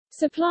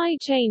Supply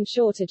chain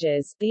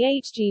shortages, the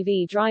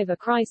HGV driver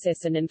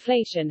crisis and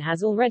inflation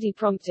has already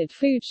prompted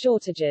food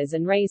shortages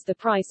and raised the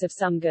price of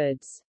some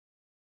goods.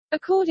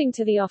 According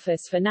to the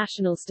Office for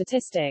National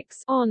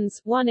Statistics, ONS,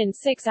 1 in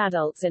 6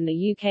 adults in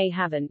the UK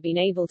haven't been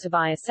able to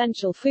buy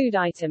essential food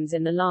items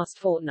in the last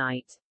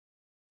fortnight.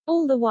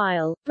 All the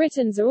while,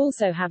 Britons are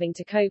also having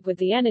to cope with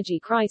the energy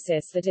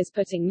crisis that is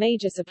putting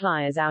major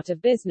suppliers out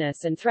of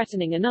business and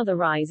threatening another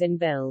rise in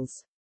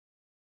bills.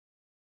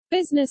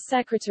 Business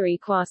Secretary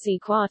Kwasi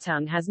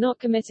Kwarteng has not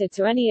committed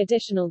to any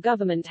additional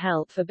government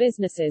help for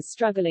businesses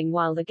struggling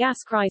while the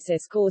gas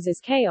crisis causes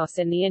chaos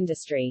in the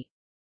industry.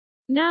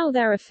 Now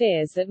there are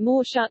fears that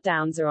more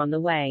shutdowns are on the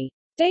way.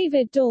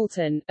 David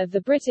Dalton, of the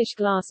British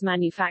Glass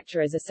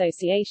Manufacturers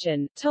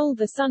Association, told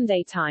the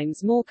Sunday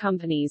Times more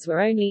companies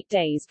were only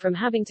days from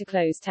having to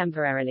close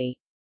temporarily.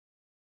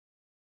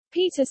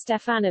 Peter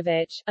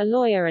Stefanovic, a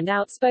lawyer and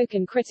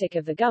outspoken critic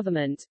of the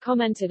government,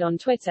 commented on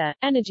Twitter,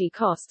 "Energy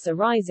costs are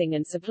rising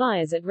and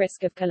suppliers at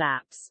risk of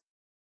collapse.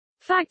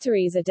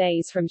 Factories are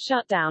days from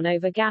shutdown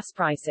over gas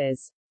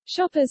prices.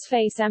 Shoppers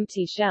face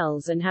empty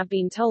shelves and have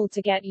been told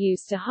to get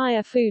used to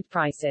higher food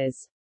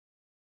prices."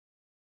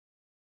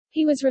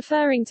 He was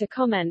referring to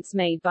comments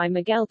made by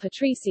Miguel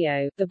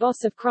Patricio, the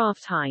boss of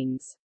Kraft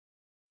Heinz.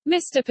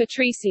 Mr.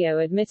 Patricio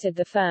admitted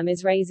the firm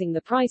is raising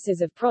the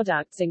prices of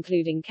products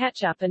including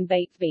ketchup and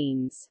baked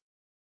beans.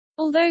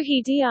 Although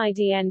he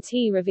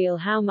didn't reveal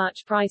how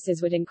much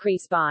prices would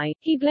increase by,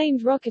 he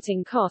blamed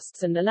rocketing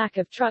costs and the lack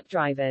of truck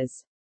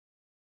drivers.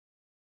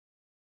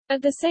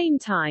 At the same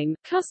time,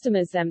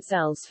 customers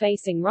themselves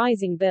facing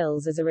rising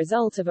bills as a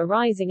result of a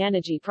rising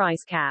energy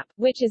price cap,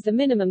 which is the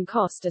minimum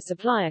cost a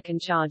supplier can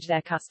charge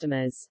their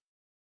customers.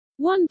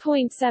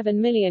 1.7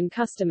 million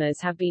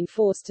customers have been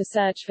forced to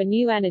search for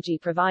new energy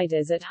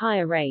providers at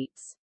higher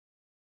rates.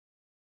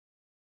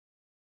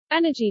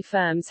 Energy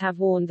firms have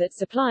warned that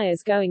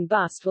suppliers going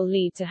bust will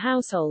lead to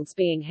households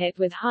being hit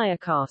with higher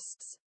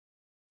costs.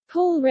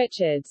 Paul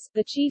Richards,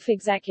 the chief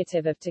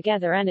executive of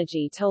Together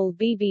Energy, told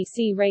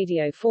BBC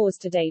Radio 4's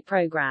Today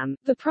programme,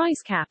 "The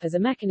price cap as a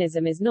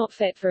mechanism is not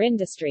fit for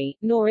industry,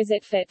 nor is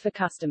it fit for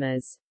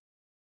customers.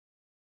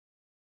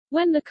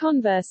 When the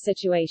converse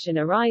situation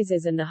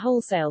arises and the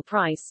wholesale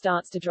price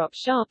starts to drop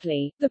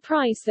sharply, the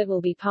price that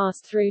will be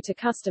passed through to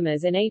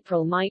customers in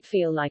April might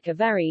feel like a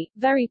very,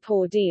 very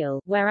poor deal,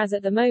 whereas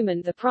at the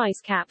moment the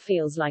price cap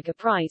feels like a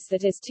price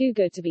that is too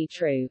good to be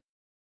true."